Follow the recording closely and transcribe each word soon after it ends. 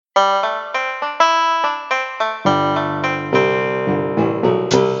Welcome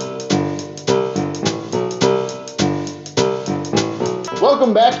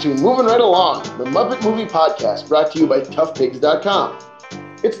back to Moving Right Along, the Muppet Movie Podcast, brought to you by ToughPigs.com.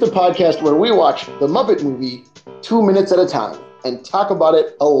 It's the podcast where we watch the Muppet movie 2 minutes at a time and talk about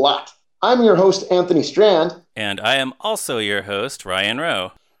it a lot. I'm your host, Anthony Strand. And I am also your host, Ryan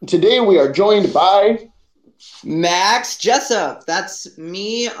Rowe. Today we are joined by... Max Jessup. That's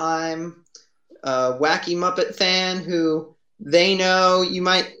me. I'm a wacky Muppet fan who they know. You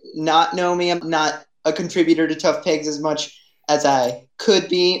might not know me. I'm not a contributor to Tough Pigs as much as I could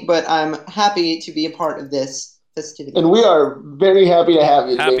be, but I'm happy to be a part of this festivity. And we are very happy to have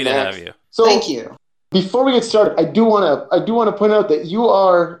you today, Happy to Max. have you. So, thank you. Before we get started, I do want to point out that you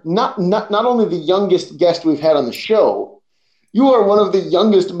are not only the youngest guest we've had on the show, you are one of the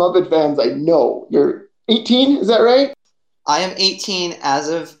youngest Muppet fans I know. You're 18, is that right? I am 18 as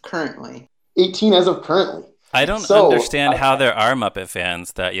of currently. 18 as of currently. I don't understand how there are Muppet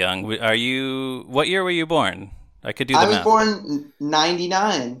fans that young. What year were you born? I could do the math. I was born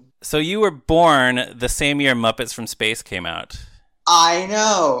 99. So you were born the same year Muppets from Space came out. I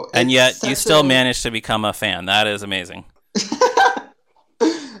know. And yet you still managed to become a fan. That is amazing.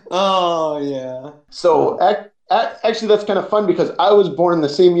 Oh, yeah. So actually that's kind of fun because I was born the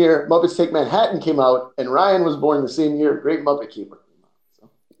same year Muppets Take Manhattan came out, and Ryan was born the same year Great Muppet Caper came out. So.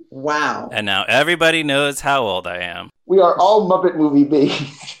 Wow. And now everybody knows how old I am. We are all Muppet movie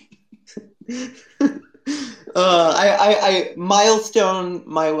babies. I milestone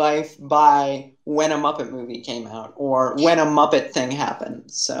my life by when a Muppet movie came out or when a Muppet thing happened.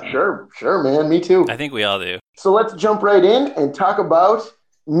 So Sure, man. Me too. I think we all do. So let's jump right in and talk about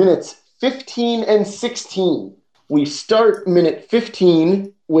minutes 15 and 16. We start minute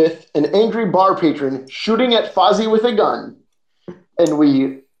 15 with an angry bar patron shooting at Fozzie with a gun, and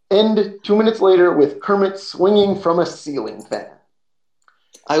we end 2 minutes later with Kermit swinging from a ceiling fan.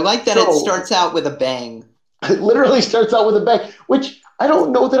 I like that it starts out with a bang. It literally starts out with a bang, which I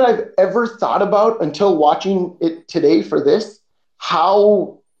don't know that I've ever thought about until watching it today for this,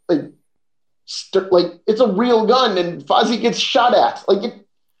 how it's a real gun and Fozzie gets shot at.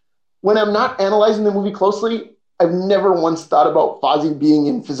 When I'm not analyzing the movie closely, I've never once thought about Fozzie being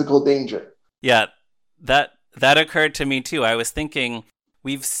in physical danger. Yeah, that occurred to me too. I was thinking,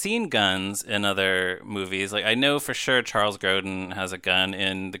 we've seen guns in other movies. I know for sure Charles Grodin has a gun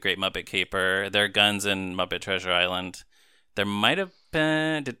in The Great Muppet Caper. There are guns in Muppet Treasure Island. There might have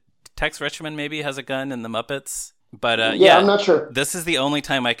been... Tex Richmond maybe has a gun in The Muppets. But yeah, I'm not sure. This is the only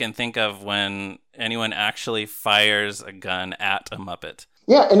time I can think of when anyone actually fires a gun at a Muppet.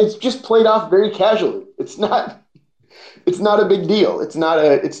 Yeah, and it's just played off very casually. It's not a big deal. It's not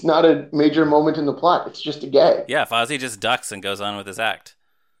a major moment in the plot. It's just a gag. Yeah, Fozzie just ducks and goes on with his act.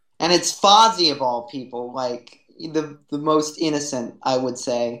 And it's Fozzie of all people, the most innocent, I would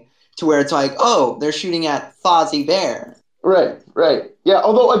say, to where it's oh, they're shooting at Fozzie Bear. Right. Yeah,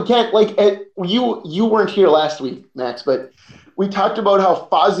 although again, you weren't here last week, Max, but we talked about how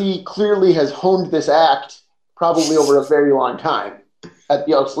Fozzie clearly has honed this act probably over a very long time at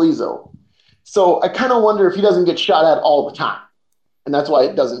the El Sleazo. So I kind of wonder if he doesn't get shot at all the time. And that's why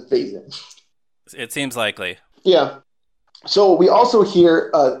it doesn't phase him. It seems likely. Yeah. So we also hear,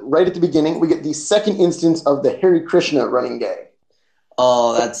 right at the beginning, we get the second instance of the Hare Krishna running gag.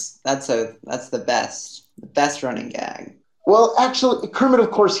 Oh, that's the best running gag. Well, actually, Kermit, of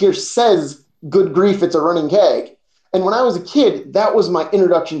course, here says, good grief, it's a running gag. And when I was a kid, that was my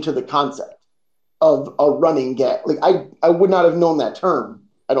introduction to the concept of a running gag. I would not have known that term,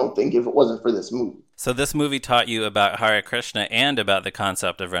 I don't think, if it wasn't for this movie. So this movie taught you about Hare Krishna and about the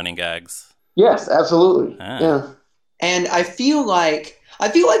concept of running gags. Yes, absolutely. Yeah. And I feel like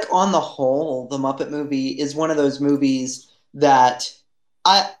on the whole, the Muppet movie is one of those movies that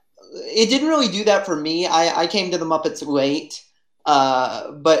it didn't really do that for me. I came to the Muppets late,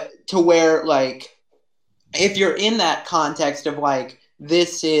 but to where if you're in that context of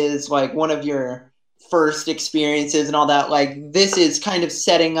this is one of your first experiences and all that, this is kind of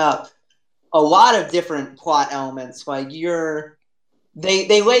setting up a lot of different plot elements.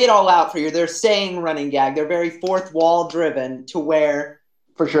 They lay it all out for you. They're saying running gag. They're very fourth wall driven to where,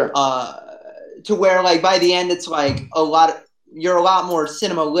 for sure, by the end it's you're a lot more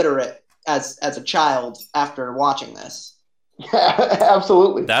cinema literate as a child after watching this. Yeah,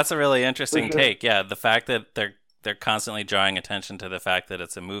 absolutely. That's a really interesting take. Yeah, the fact that they're constantly drawing attention to the fact that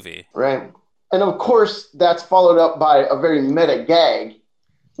it's a movie. Right. And of course, that's followed up by a very meta gag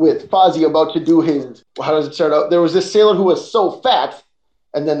with Fozzie about to do his, how does it start out? There was this sailor who was so fat,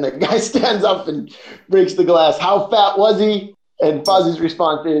 and then the guy stands up and breaks the glass. How fat was he? And Fozzie's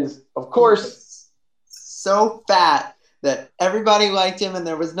response is, of course. So fat that everybody liked him and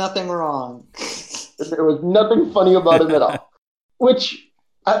there was nothing wrong. There was nothing funny about him at all. Which,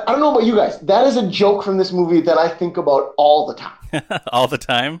 I don't know about you guys, that is a joke from this movie that I think about all the time. All the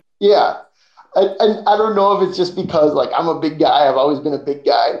time? Yeah. And I don't know if it's just because, like, I'm a big guy. I've always been a big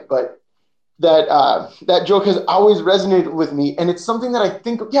guy. But that joke has always resonated with me. And it's something that I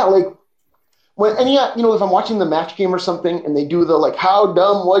think, like, when if I'm watching the Match Game or something and they do the, like, how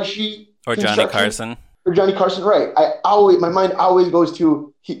dumb was she? Or Johnny Carson. Or Johnny Carson, right. My mind always goes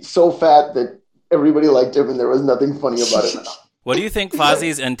to, he's so fat that everybody liked him and there was nothing funny about it. What do you think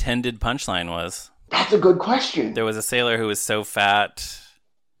Fozzie's intended punchline was? That's a good question. There was a sailor who was so fat.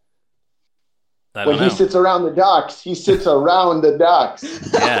 I don't when know. He sits around the docks, he sits around the docks.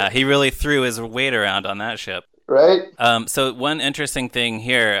 Yeah, he really threw his weight around on that ship. Right? So one interesting thing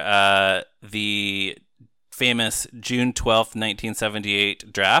here, the famous June 12th,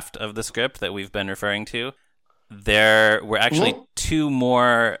 1978 draft of the script that we've been referring to, there were actually two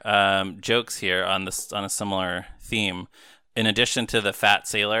more jokes here on a similar theme. In addition to the fat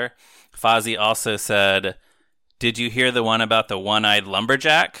sailor, Fozzie also said, "Did you hear the one about the one-eyed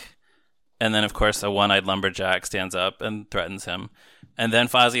lumberjack?" And then, of course, a one-eyed lumberjack stands up and threatens him. And then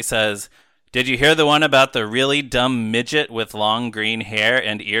Fozzie says, "Did you hear the one about the really dumb midget with long green hair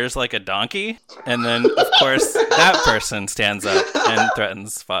and ears like a donkey?" And then, of course, that person stands up and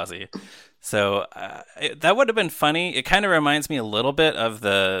threatens Fozzie. So that would have been funny. It kind of reminds me a little bit of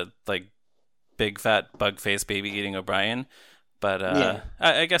the, like, big fat bug face baby eating O'Brien. But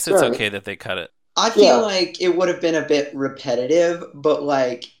I guess it's okay that they cut it. I feel like it would have been a bit repetitive, but,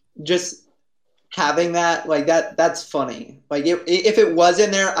 like, just having that, like, that's funny. Like, if it was in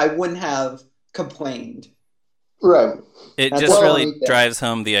there, I wouldn't have complained. Right. It just really drives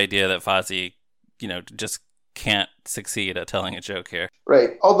home the idea that Fozzie, just can't succeed at telling a joke here.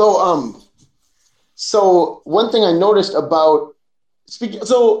 Right. Although, so one thing I noticed about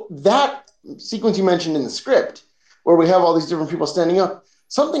so that sequence you mentioned in the script, where we have all these different people standing up,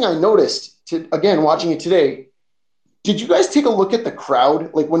 something I noticed, again, watching it today, did you guys take a look at the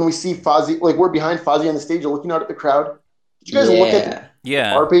crowd? Like, when we see Fozzie, like, we're behind Fozzie on the stage looking out at the crowd. Did you guys look at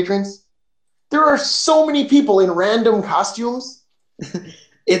our patrons? There are so many people in random costumes.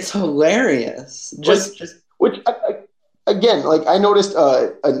 It's hilarious. Again, like, I noticed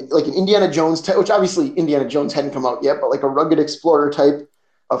like an Indiana Jones type, which obviously Indiana Jones hadn't come out yet, but like a rugged explorer type,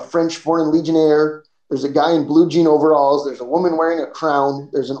 a French foreign legionnaire. There's a guy in blue jean overalls. There's a woman wearing a crown.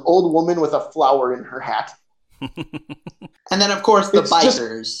 There's an old woman with a flower in her hat. And then, of course, the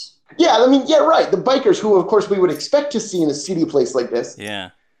bikers. Right. The bikers, who, of course, we would expect to see in a city place like this.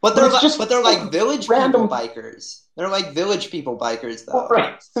 Yeah. But they're like village people bikers. They're like village people bikers, though. Oh,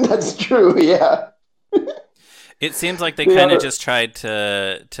 right. That's true, yeah. It seems like they kind of just tried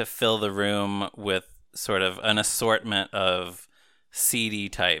to fill the room with sort of an assortment of seedy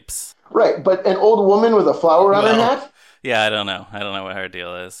types. Right, but an old woman with a flower on her hat? Yeah, I don't know. I don't know what her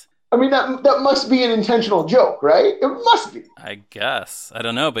deal is. I mean, that must be an intentional joke, right? It must be. I guess. I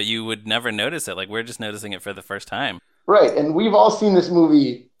don't know, but you would never notice it. Like, we're just noticing it for the first time. Right, and we've all seen this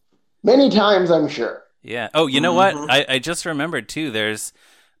movie many times, I'm sure. Yeah. Oh, you know what? I just remembered, too. There's,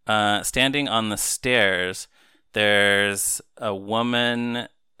 standing on the stairs, there's a woman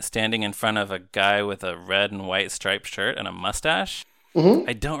standing in front of a guy with a red and white striped shirt and a mustache. Mm-hmm.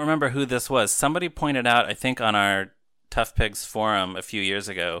 I don't remember who this was. Somebody pointed out, I think on our Tough Pigs forum a few years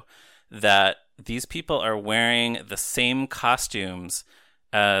ago, that these people are wearing the same costumes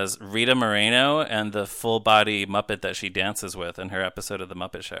as Rita Moreno and the full-body Muppet that she dances with in her episode of The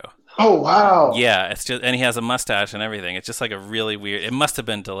Muppet Show. Oh, wow. Yeah, it's just, and he has a mustache and everything. It's just like a really weird, it must have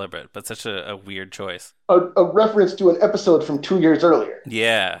been deliberate, but such a weird choice. A reference to an episode from 2 years earlier.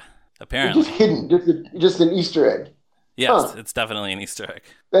 Yeah, apparently. Just hidden, just an Easter egg. Yes, It's definitely an Easter egg.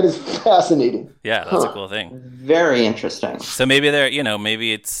 That is fascinating. Yeah, that's a cool thing. Very interesting. So maybe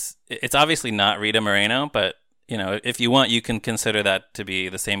maybe it's obviously not Rita Moreno, but if you want, you can consider that to be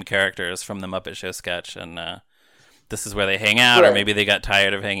the same characters from the Muppet Show sketch, and this is where they hang out, or maybe they got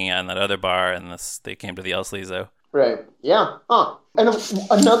tired of hanging out in that other bar, and they came to the El Slizo. Right. Yeah. And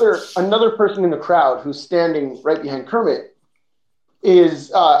another person in the crowd who's standing right behind Kermit is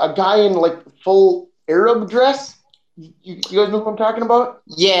a guy in, like, full Arab dress. You guys know what I'm talking about?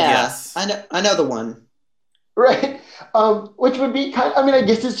 Yeah. Yes. I know the one. Right. Which would be I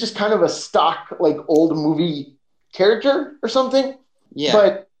guess it's just kind of a stock, like, old movie character or something. Yeah.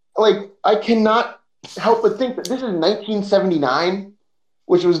 But, like, I cannot help but think that this is 1979,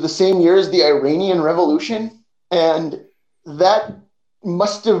 which was the same year as the Iranian Revolution, and that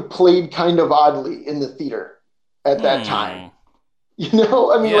must have played kind of oddly in the theater at that time. You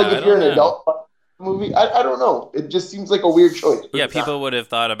know, I mean, Yeah, like I if you're don't an know. adult movie, I don't know. It just seems like a weird choice for Yeah, the time. people would have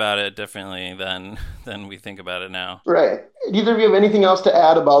thought about it differently than we think about it now. Right. Do either of you have anything else to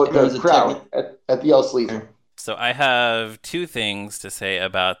add about There the was a crowd technical. at the El Sleazo? So I have two things to say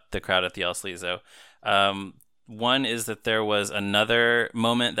about the crowd at the El Sleazo. One is that there was another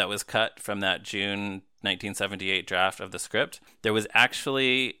moment that was cut from that June 1978 draft of the script. There was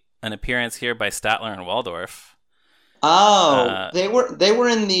actually an appearance here by Statler and Waldorf. Oh, they were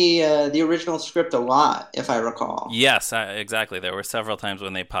in the original script a lot, if I recall. Yes, exactly. There were several times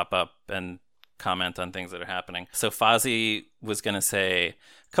when they pop up and comment on things that are happening. So Fozzie was going to say,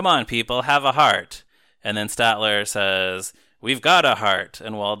 "Come on, people, have a heart." And then Statler says, "We've got a heart."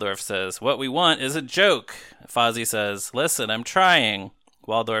 And Waldorf says, "What we want is a joke." Fozzie says, "Listen, I'm trying."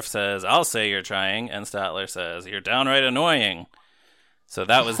 Waldorf says, "I'll say you're trying." And Statler says, "You're downright annoying." So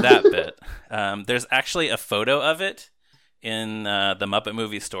that was that bit. There's actually a photo of it in the Muppet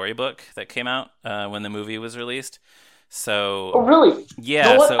Movie Storybook that came out when the movie was released. Oh, So, really? yeah.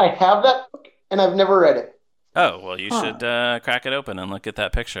 You know what? So, I have that book and I've never read it. oh, well, you Huh. should crack it open and look at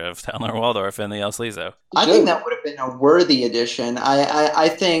that picture of Statler Waldorf and the El Sleazo. I think that would have been a worthy addition. I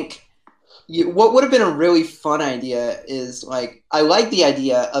think what would have been a really fun idea is like I like the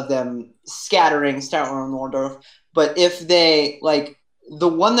idea of them scattering Statler and Waldorf, but if they like the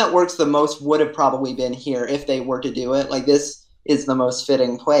one that works the most would have probably been here if they were to do it. Like this is the most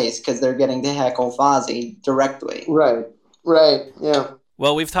fitting place because they're getting to heckle Fozzie directly. Right. Right. Yeah.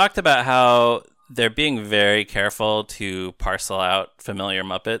 Well, we've talked about how they're being very careful to parcel out familiar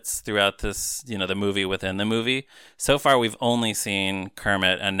Muppets throughout this, the movie within the movie. So far, we've only seen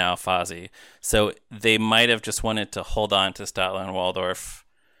Kermit and now Fozzie. So they might have just wanted to hold on to Statler and Waldorf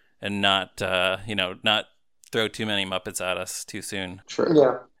and not throw too many Muppets at us too soon. Sure.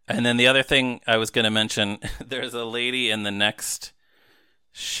 Yeah. And then the other thing I was going to mention, there's a lady in the next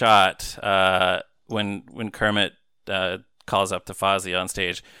shot when Kermit calls up to Fozzie on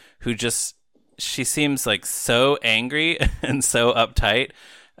stage, who she seems like so angry and so uptight,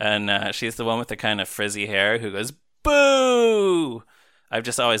 and she's the one with the kind of frizzy hair who goes boo. I've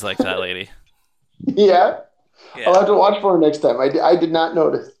just always liked that lady. Yeah. Yeah. I'll have to watch for her next time. I did not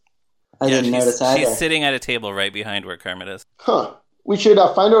notice. I didn't notice either. She's sitting at a table right behind where Kermit is. Huh. We should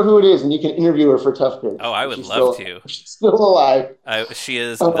find out who it is, and you can interview her for Tough Pigs. Oh, I would love to. She's still alive. She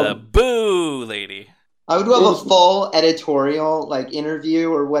is the boo lady. I would love a full editorial like interview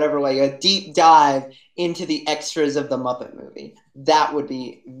or whatever, like a deep dive into the extras of the Muppet movie. That would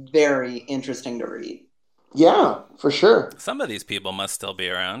be very interesting to read. Yeah, for sure. Some of these people must still be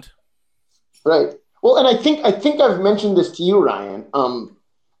around. Right. Well, and I think I've mentioned this to you, Ryan.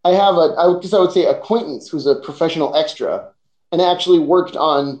 I have I would say acquaintance who's a professional extra and actually worked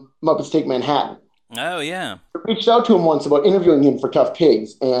on Muppets Take Manhattan. Oh yeah. I reached out to him once about interviewing him for Tough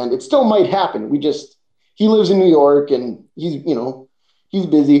Pigs, and it still might happen. He lives in New York and he's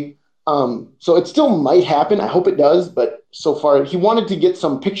busy. So it still might happen. I hope it does, but so far he wanted to get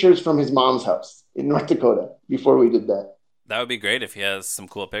some pictures from his mom's house in North Dakota before we did that. That would be great if he has some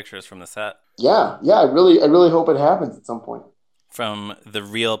cool pictures from the set. Yeah, I really hope it happens at some point. From the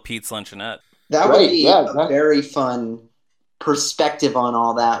real Pete's Luncheonette. That would be a very fun perspective on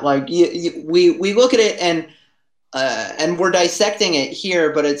all that. Like we look at it and we're dissecting it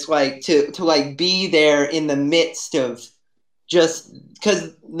here, but it's like to like be there in the midst of just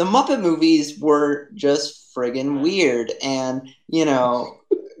because the Muppet movies were just friggin' weird, and so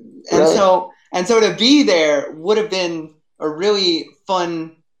to be there would have been a really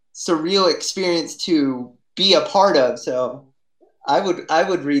fun, surreal experience to be a part of. So I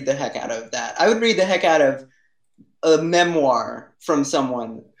would read the heck out of that. I would read the heck out of a memoir from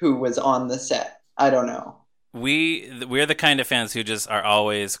someone who was on the set. I don't know. We're the kind of fans who just are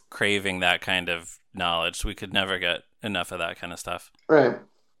always craving that kind of knowledge. We could never get enough of that kind of stuff. Right.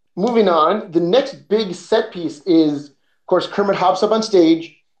 Moving on, the next big set piece is, of course, Kermit hops up on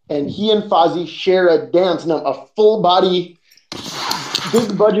stage, and he and Fozzie share a dance number, a full body,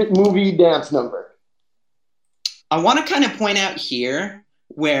 big budget movie dance number. I want to kind of point out here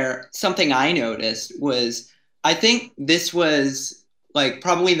where something I noticed was, I think this was like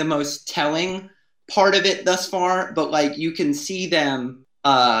probably the most telling part of it thus far, but like you can see them,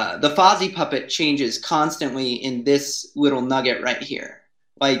 the Fozzie puppet changes constantly in this little nugget right here.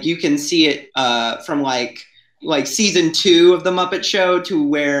 Like you can see it from like season 2 of the Muppet Show to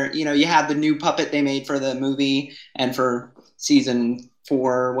where, you have the new puppet they made for the movie and for season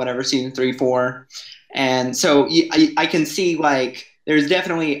 4, whatever, season 3, 4. And so I can see like there's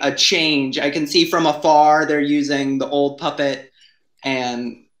definitely a change. I can see from afar they're using the old puppet,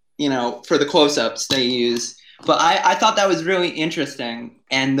 and for the close-ups they use But I thought that was really interesting.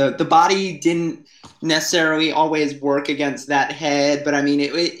 And the body didn't necessarily always work against that head, but I mean,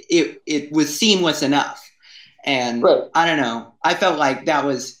 it was seamless enough. And Right. I don't know. I felt like that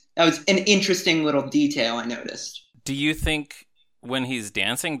was an interesting little detail I noticed. Do you think when he's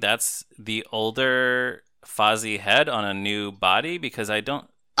dancing, that's the older Fozzie head on a new body? Because I don't.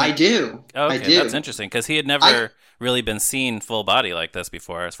 I do. Oh, okay, I do. that's interesting. Because he had never really been seen full body like this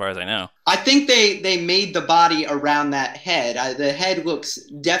before, as far as I know. I think they made the body around that head. The head looks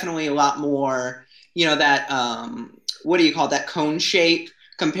definitely a lot more, that what do you call it, that cone shape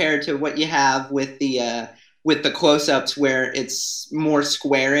compared to what you have with the close-ups where it's more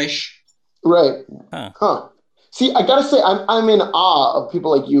squarish. Right. Huh. See, I gotta say, I'm in awe of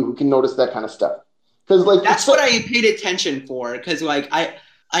people like you who can notice that kind of stuff. Because that's what I paid attention for. Because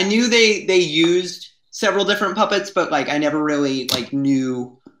I knew they used several different puppets, but I never really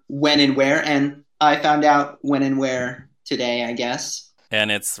knew when and where, and I found out when and where today, I guess.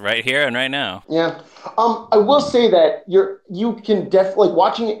 And it's right here and right now. Yeah. I will say that you can definitely,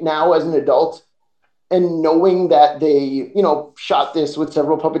 watching it now as an adult and knowing that they, shot this with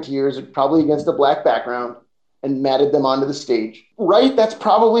several puppeteers, probably against a black background, and matted them onto the stage. Right? That's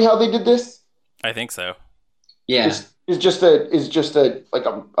probably how they did this. I think so. Yeah. Is just a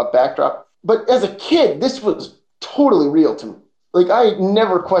backdrop. But as a kid, this was totally real to me. I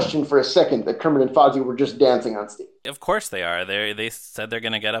never questioned for a second that Kermit and Fozzie were just dancing on stage. Of course they are. They said they're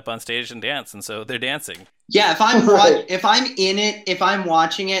going to get up on stage and dance, and so they're dancing. Yeah, if I'm Right. if I'm in it, if I'm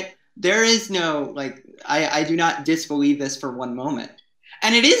watching it, there is no I do not disbelieve this for one moment.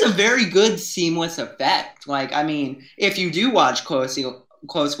 And it is a very good seamless effect. If you do watch closely,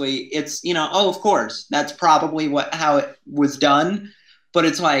 it's of course that's probably how it was done, but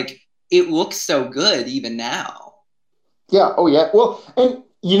it's it looks so good even now. Yeah. Oh, yeah. Well, and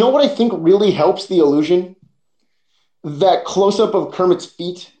you know what I think really helps the illusion? That close-up of Kermit's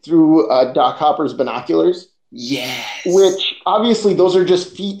feet through Doc Hopper's binoculars. Yes. Which, obviously, those are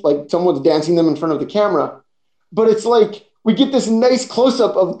just feet, someone's dancing them in front of the camera. But it's we get this nice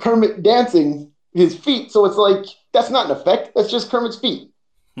close-up of Kermit dancing his feet. So it's that's not an effect. That's just Kermit's feet.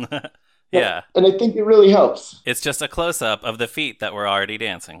 Yeah. And I think it really helps. It's just a close-up of the feet that were already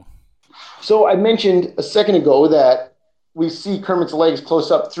dancing. So I mentioned a second ago that we see Kermit's legs close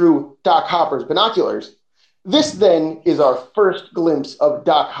up through Doc Hopper's binoculars. This then is our first glimpse of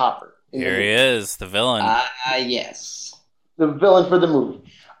Doc Hopper. Here he is, the villain. Yes. The villain for the movie.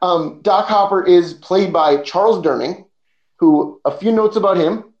 Doc Hopper is played by Charles Durning, who, a few notes about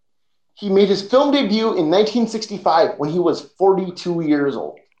him, he made his film debut in 1965 when he was 42 years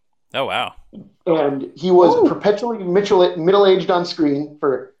old. Oh, wow. And he was perpetually middle-aged on screen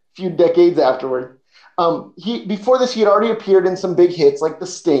for a few decades afterward. Before this, he had already appeared in some big hits like The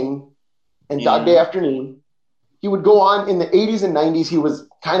Sting and Dog Day Afternoon. He would go on in the 80s and 90s. He was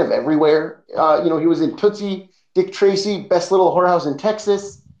kind of everywhere. He was in Tootsie, Dick Tracy, Best Little Whorehouse in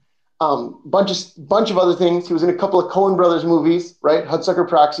Texas, bunch of other things. He was in a couple of Coen Brothers movies, right? Hudsucker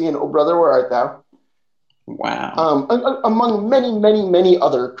Proxy and Oh Brother, Where Art Thou? Wow. Among many, many, many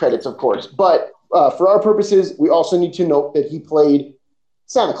other credits, of course. But for our purposes, we also need to note that he played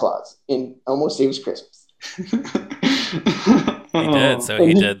Santa Claus in Elmo Saves Christmas. He did. So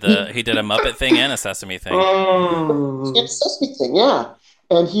he did a Muppet thing and a Sesame thing. It's a Sesame thing, yeah.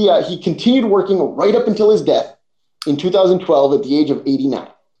 And he continued working right up until his death in 2012 at the age of 89.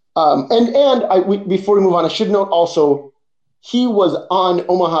 Before we move on, I should note also he was on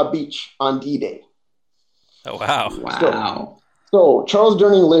Omaha Beach on D-Day. Oh, wow. Wow. So Charles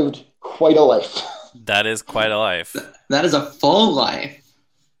Durning lived quite a life. That is quite a life. That is a full life.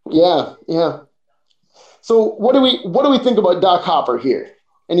 Yeah, yeah. So what do we think about Doc Hopper here?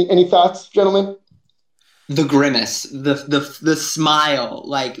 Any thoughts, gentlemen? The grimace, the smile,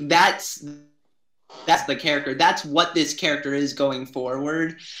 that's the character. That's what this character is going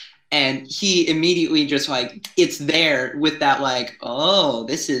forward. And he immediately just it's there with that oh,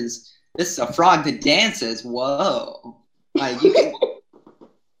 this is a frog that dances. Whoa. You can.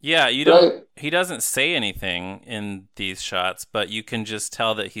 Yeah, you don't. Right. He doesn't say anything in these shots, but you can just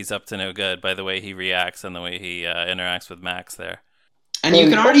tell that he's up to no good by the way he reacts and the way he interacts with Max there. And you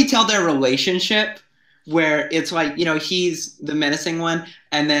can already tell their relationship, where it's he's the menacing one,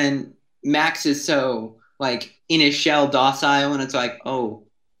 and then Max is so in his shell docile, and it's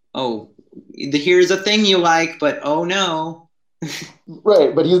here's a thing you like, but oh no.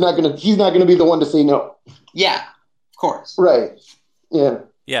 Right, but he's not gonna be the one to say no. Yeah, of course. Right. Yeah.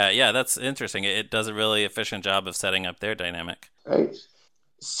 Yeah, that's interesting. It does a really efficient job of setting up their dynamic. Right.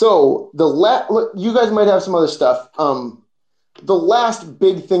 So you guys might have some other stuff. The last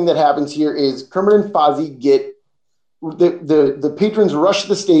big thing that happens here is Kermit and Fozzie get the patrons rush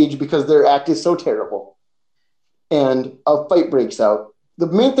the stage because their act is so terrible, and a fight breaks out. The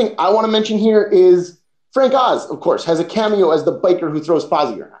main thing I want to mention here is Frank Oz, of course, has a cameo as the biker who throws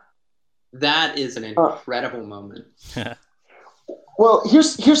Fozzie around. That is an incredible moment. Well,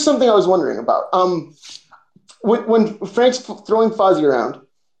 here's something I was wondering about. When Frank's throwing Fozzie around,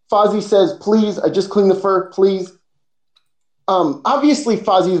 Fozzie says, "Please, I just cleaned the fur, please." Obviously,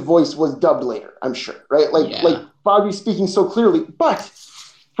 Fozzie's voice was dubbed later, I'm sure, right? Like Fozzie speaking so clearly, but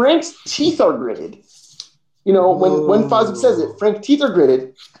Frank's teeth are gritted. You know, when Fozzie says it, Frank's teeth are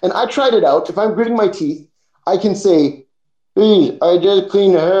gritted, and I tried it out. If I'm gritting my teeth, I can say, "Please, I just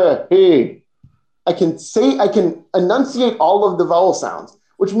cleaned her. Hey." I can enunciate all of the vowel sounds,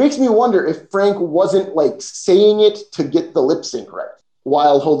 which makes me wonder if Frank wasn't like saying it to get the lip sync right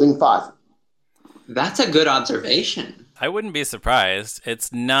while holding Fozzie. That's a good observation. I wouldn't be surprised.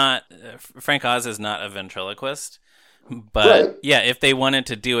 It's not Frank Oz is not a ventriloquist, but Right. yeah, if they wanted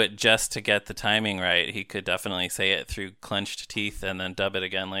to do it just to get the timing right, he could definitely say it through clenched teeth and then dub it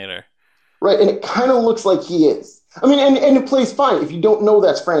again later. Right, and it kind of looks like he is. I mean, and it plays fine. If you don't know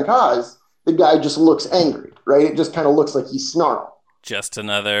that's Frank Oz, the guy just looks angry, right? It just kind of looks like he's snarled. Just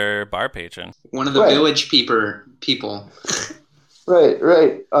another bar patron. One of the Right. village people.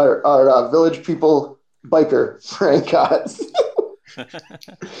 Right. Our village people biker, Frank Oz.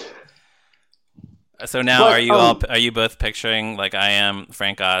 So now, But, are you both picturing like I am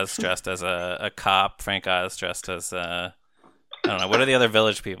Frank Oz dressed as a cop, Frank Oz dressed as I don't know, what are the other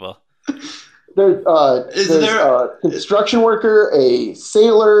village people? There's a construction worker, a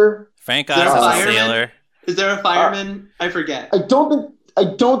sailor. Frank Is Oz there a is a fireman? sailor. Is there a fireman? I forget. I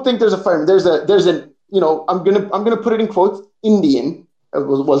don't think there's a fireman. There's an I'm gonna put it in quotes. Indian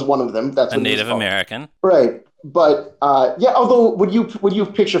was one of them. That's A what he was Native called. American. Right, but Although would you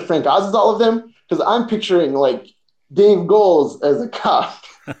picture Frank Oz as all of them? Because I'm picturing like Dave Goles as a cop.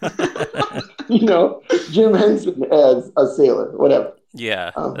 Jim Henson as a sailor, whatever.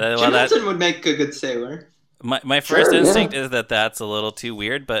 Yeah. Jim Henson would make a good sailor. My first Sure, instinct is that's a little too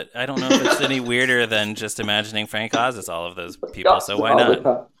weird, but I don't know if it's any weirder than just imagining Frank Oz as all of those people, so why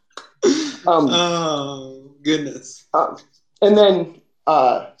not? Oh, goodness. And then,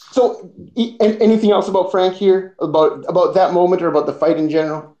 anything else about Frank here? About that moment or about the fight in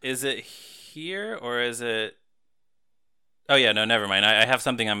general? Is it here or is it... Oh, yeah, no, never mind. I have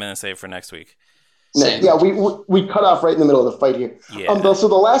something I'm going to save for next week. Same. Yeah, we cut off right in the middle of the fight here. Yeah. So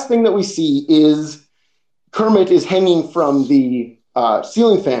the last thing that we see is Kermit is hanging from the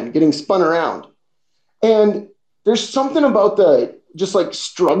ceiling fan, getting spun around. And there's something about the just like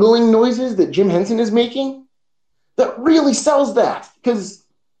struggling noises that Jim Henson is making that really sells that. Because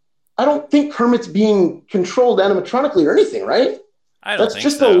I don't think Kermit's being controlled animatronically or anything, right? I don't That's think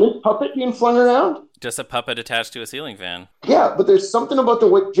just so. a limp puppet being flung around. Just a puppet attached to a ceiling fan. Yeah, but there's something about the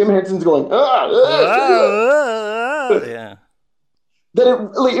way Jim Henson's going, Yeah. that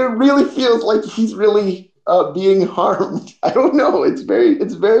it really feels like he's really being harmed. I don't know. It's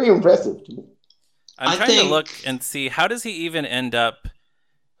very impressive to me. I'm trying to look and see, how does he even end up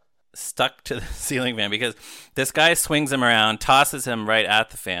stuck to the ceiling fan? Because this guy swings him around, tosses him right at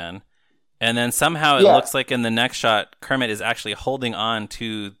the fan, and then somehow it looks like in the next shot, Kermit is actually holding on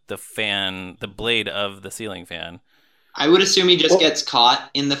to the fan, the blade of the ceiling fan. I would assume he just gets caught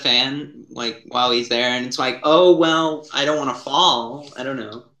in the fan, like, while he's there, and it's like, oh, well, I don't want to fall. I don't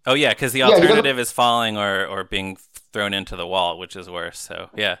know. Oh, yeah, because the alternative is falling or being thrown into the wall, which is worse. So,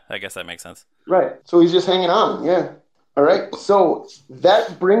 yeah, I guess that makes sense. Right. So he's just hanging on. Yeah. All right. So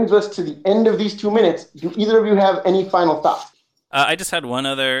that brings us to the end of these 2 minutes. Do either of you have any final thoughts? I just had one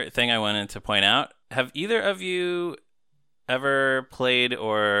other thing I wanted to point out. Have either of you ever played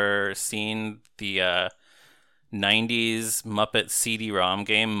or seen the 90s Muppet CD-ROM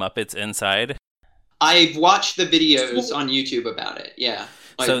game, Muppets Inside? I've watched the videos on YouTube about it, yeah.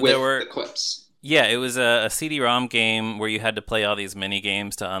 Like So with there were- the clips. Yeah, it was a CD-ROM game where you had to play all these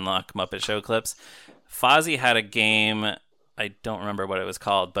mini-games to unlock Muppet Show clips. Fozzie had a game, I don't remember what it was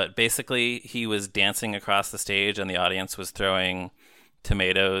called, but basically he was dancing across the stage and the audience was throwing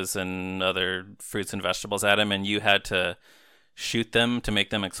tomatoes and other fruits and vegetables at him, and you had to shoot them to make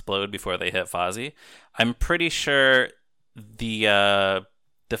them explode before they hit Fozzie. I'm pretty sure the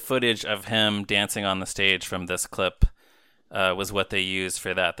footage of him dancing on the stage from this clip was what they used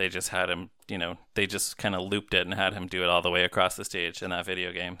for that. They just had him, they just kind of looped it and had him do it all the way across the stage in that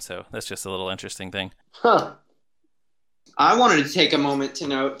video game. So that's just a little interesting thing. Huh. I wanted to take a moment to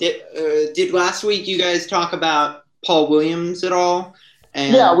note, did last week you guys talk about Paul Williams at all?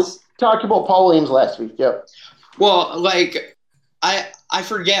 And, Yeah, we talked about Paul Williams last week. Yep. well, like, I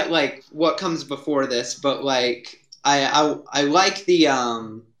forget, like, what comes before this, but, like, I like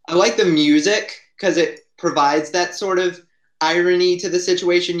the music because it provides that sort of irony to the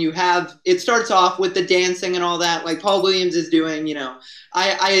situation. It starts off with the dancing and all that, like Paul Williams is doing.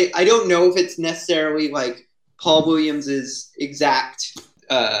 I don't know if it's necessarily like Paul Williams's exact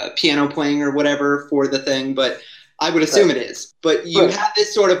piano playing or whatever for the thing, but I would assume it is. But you have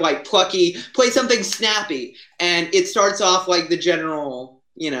this sort of like plucky, play something snappy, and it starts off like the general,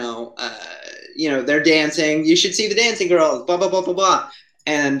 they're dancing. You should see the dancing girls, blah blah blah blah blah,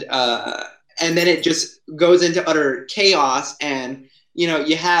 and then it just goes into utter chaos, and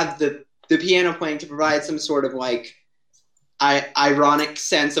you have the piano playing to provide some sort of like ironic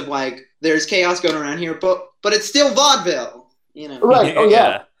sense of like there's chaos going around here, but it's still vaudeville, Right. Oh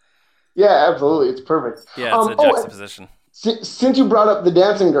yeah. Yeah, absolutely. It's perfect. Yeah, it's a juxtaposition. Since you brought up the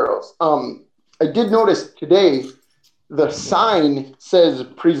dancing girls, I did notice today the sign says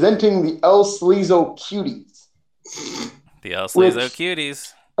presenting the El Sleazo Cuties. The El Sleazo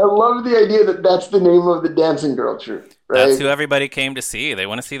Cuties. I love the idea that that's the name of the dancing girl troupe. Right? That's who everybody came to see. They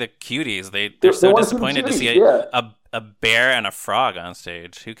want to see the Cuties. They're so disappointed to see a bear and a frog on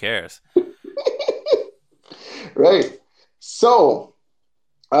stage. Who cares? Right. So,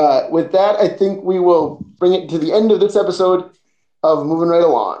 with that, I think we will bring it to the end of this episode of Moving Right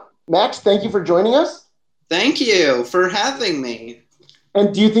Along. Max, thank you for joining us. Thank you for having me.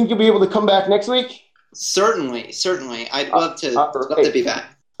 And do you think you'll be able to come back next week? Certainly. I'd love to be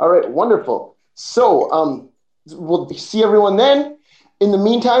back. All right, wonderful. So, we'll see everyone then. In the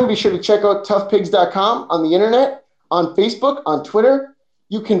meantime, be sure to check out toughpigs.com on the internet, on Facebook, on Twitter.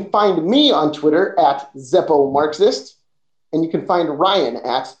 You can find me on Twitter at Zeppo Marxist, and you can find Ryan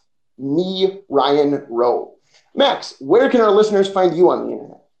at @MeRyanRowe. Max, where can our listeners find you on the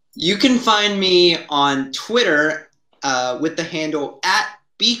internet? You can find me on Twitter with the handle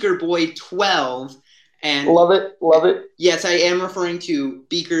 @BeakerBoy12. And love it. Yes, I am referring to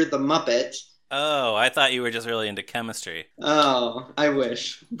Beaker the Muppet. Oh, I thought you were just really into chemistry. Oh, I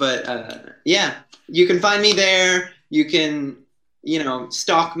wish. But yeah, you can find me there. You can,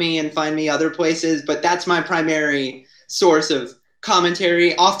 stalk me and find me other places. But that's my primary source of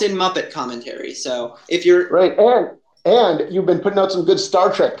commentary, often Muppet commentary. So if you're... Right, and you've been putting out some good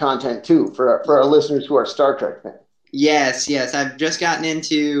Star Trek content, too, for our listeners who are Star Trek fans. Yes. I've just gotten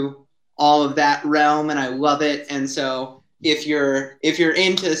into all of that realm, and I love it. And so if you're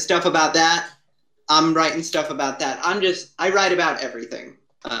into stuff about that, I'm writing stuff about that. I write about everything.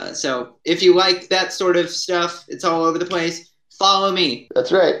 So if you like that sort of stuff, it's all over the place. Follow me.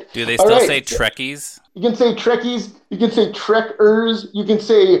 That's right. Do they still say Trekkies? You can say Trekkies. You can say Trekkers. You can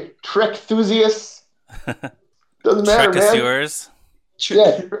say Trek-thusiasts. Doesn't matter, man. Trekkaseurs?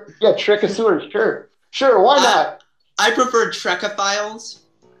 Yeah, Trekkaseurs. Sure, why not? I prefer Trekophiles.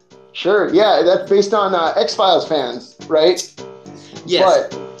 Sure, yeah, that's based on X-Files fans, right?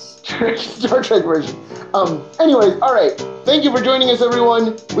 Yes. But Star Trek version. Anyways, all right. Thank you for joining us,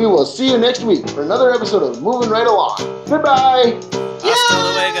 everyone. We will see you next week for another episode of Moving Right Along. Goodbye. Yeah.